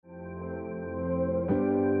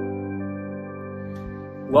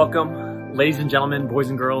Welcome, ladies and gentlemen, boys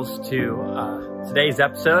and girls, to today's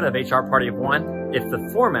episode of HR Party of One. If the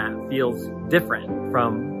format feels different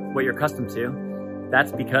from what you're accustomed to,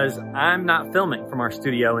 that's because I'm not filming from our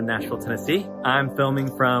studio in Nashville, Tennessee. I'm filming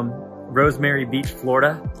from Rosemary Beach,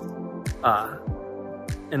 Florida.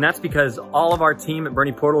 And that's because all of our team at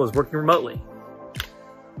Bernie Portal is working remotely.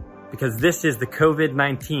 Because this is the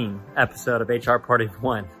COVID-19 episode of HR Party of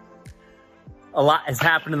One. A lot has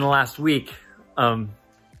happened in the last week.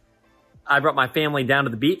 I brought my family down to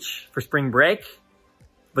the beach for spring break,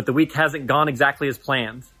 but the week hasn't gone exactly as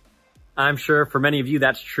planned. I'm sure for many of you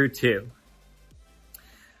that's true too.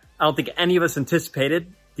 I don't think any of us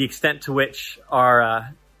anticipated the extent to which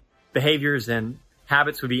our behaviors and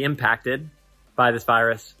habits would be impacted by this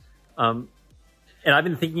virus. And I've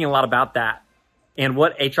been thinking a lot about that and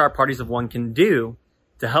what HR Parties of One can do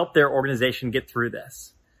to help their organization get through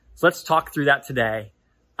this. So let's talk through that today.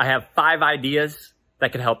 I have 5 ideas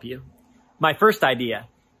that could help you. My first idea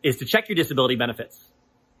is to check your disability benefits.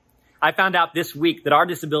 I found out this week that our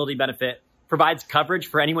disability benefit provides coverage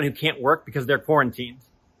for anyone who can't work because they're quarantined.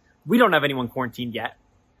 We don't have anyone quarantined yet.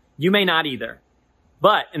 You may not either.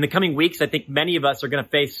 But in the coming weeks, I think many of us are going to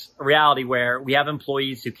face a reality where we have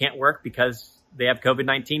employees who can't work because they have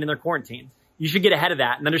COVID-19 and they're quarantined. You should get ahead of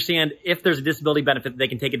that and understand if there's a disability benefit that they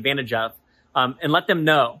can take advantage of, and let them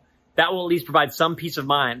know. That will at least provide some peace of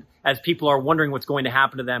mind as people are wondering what's going to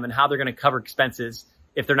happen to them and how they're going to cover expenses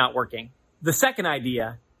if they're not working. The second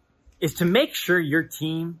idea is to make sure your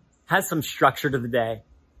team has some structure to the day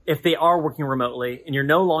if they are working remotely and you're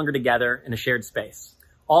no longer together in a shared space.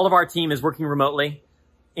 All of our team is working remotely,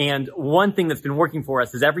 and one thing that's been working for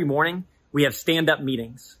us is every morning we have stand-up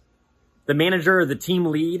meetings. The manager or the team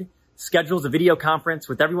lead schedules a video conference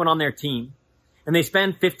with everyone on their team. And they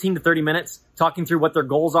spend 15 to 30 minutes talking through what their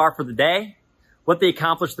goals are for the day, what they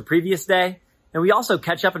accomplished the previous day. And we also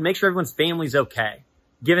catch up and make sure everyone's family's okay,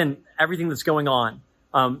 given everything that's going on.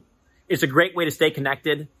 It's a great way to stay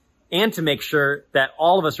connected and to make sure that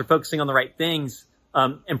all of us are focusing on the right things,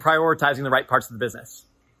 and prioritizing the right parts of the business.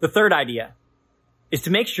 The third idea is to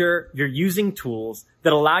make sure you're using tools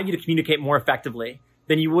that allow you to communicate more effectively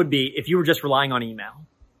than you would be if you were just relying on email.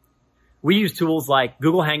 We use tools like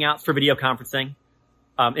Google Hangouts for video conferencing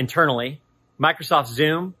internally, Microsoft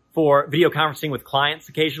Zoom for video conferencing with clients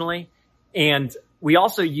occasionally, and we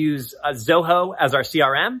also use Zoho as our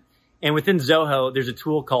CRM. And within Zoho, there's a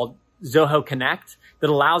tool called Zoho Connect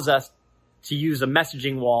that allows us to use a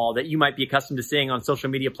messaging wall that you might be accustomed to seeing on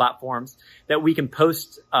social media platforms that we can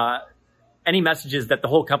post any messages that the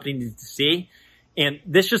whole company needs to see. And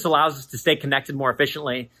this just allows us to stay connected more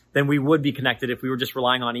efficiently than we would be connected if we were just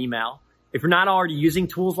relying on email. If you're not already using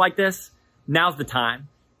tools like this, now's the time.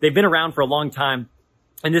 They've been around for a long time,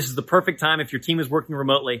 and this is the perfect time if your team is working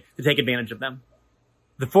remotely to take advantage of them.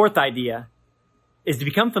 The fourth idea is to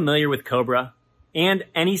become familiar with COBRA and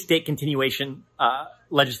any state continuation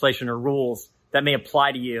legislation or rules that may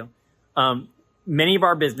apply to you. Many of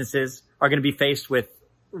our businesses are going to be faced with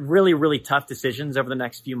really, really tough decisions over the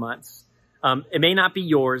next few months. It may not be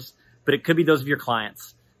yours, but it could be those of your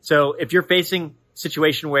clients. So if you're facing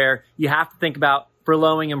situation where you have to think about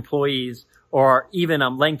furloughing employees or even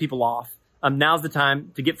laying people off, now's the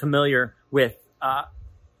time to get familiar with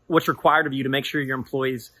what's required of you to make sure your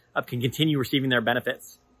employees can continue receiving their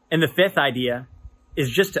benefits. And the fifth idea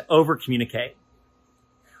is just to over-communicate.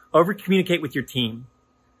 Over-communicate with your team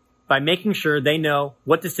by making sure they know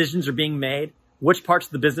what decisions are being made, which parts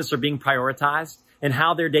of the business are being prioritized, and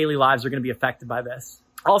how their daily lives are going to be affected by this.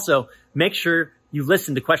 Also, make sure you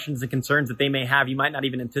listen to questions and concerns that they may have you might not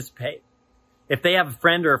even anticipate. If they have a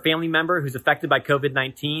friend or a family member who's affected by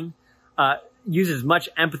COVID-19, use as much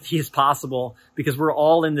empathy as possible because we're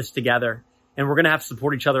all in this together and we're going to have to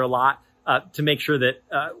support each other a lot to make sure that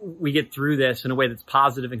we get through this in a way that's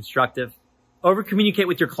positive and constructive. Over-communicate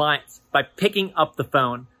with your clients by picking up the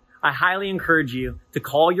phone. I highly encourage you to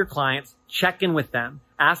call your clients, check in with them,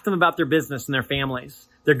 ask them about their business and their families.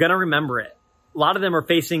 They're going to remember it. A lot of them are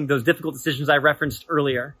facing those difficult decisions I referenced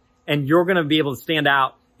earlier, and you're going to be able to stand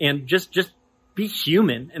out and just be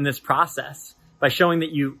human in this process by showing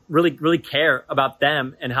that you really, really care about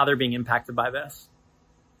them and how they're being impacted by this.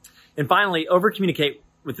 And finally, over-communicate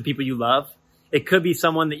with the people you love. It could be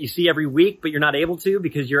someone that you see every week, but you're not able to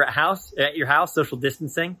because you're at your house, social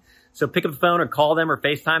distancing. So pick up the phone or call them or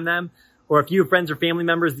FaceTime them. Or if you have friends or family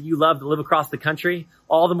members that you love that live across the country,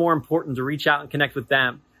 all the more important to reach out and connect with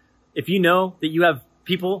them. If you know that you have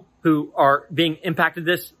people who are being impacted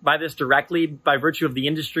by this directly by virtue of the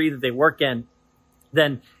industry that they work in,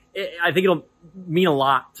 then I think it'll mean a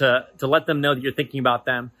lot to let them know that you're thinking about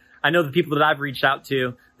them. I know the people that I've reached out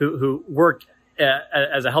to who work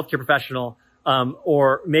as a healthcare professional,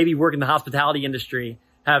 or maybe work in the hospitality industry,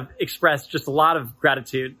 have expressed just a lot of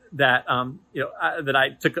gratitude that, that I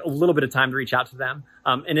took a little bit of time to reach out to them.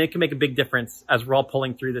 And it can make a big difference as we're all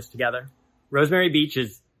pulling through this together. Rosemary Beach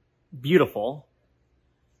is beautiful.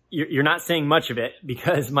 You're not seeing much of it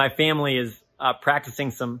because my family is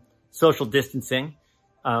practicing some social distancing,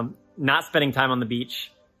 not spending time on the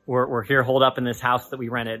beach. We're here holed up in this house that we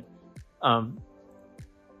rented to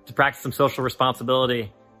practice some social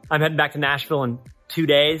responsibility. I'm heading back to Nashville in 2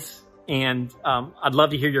 days, and I'd love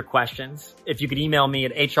to hear your questions. If you could email me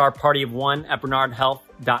at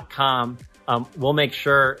hrpartyof1@bernardhealth.com, we'll make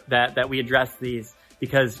sure that we address these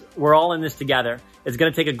because we're all in this together. It's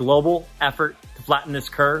going to take a global effort to flatten this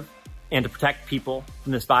curve and to protect people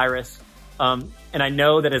from this virus. And I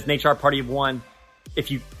know that as an HR Party of One,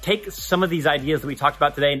 if you take some of these ideas that we talked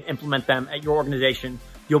about today and implement them at your organization,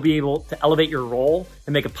 you'll be able to elevate your role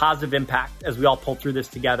and make a positive impact as we all pull through this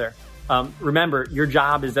together. Remember, your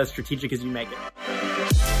job is as strategic as you make it.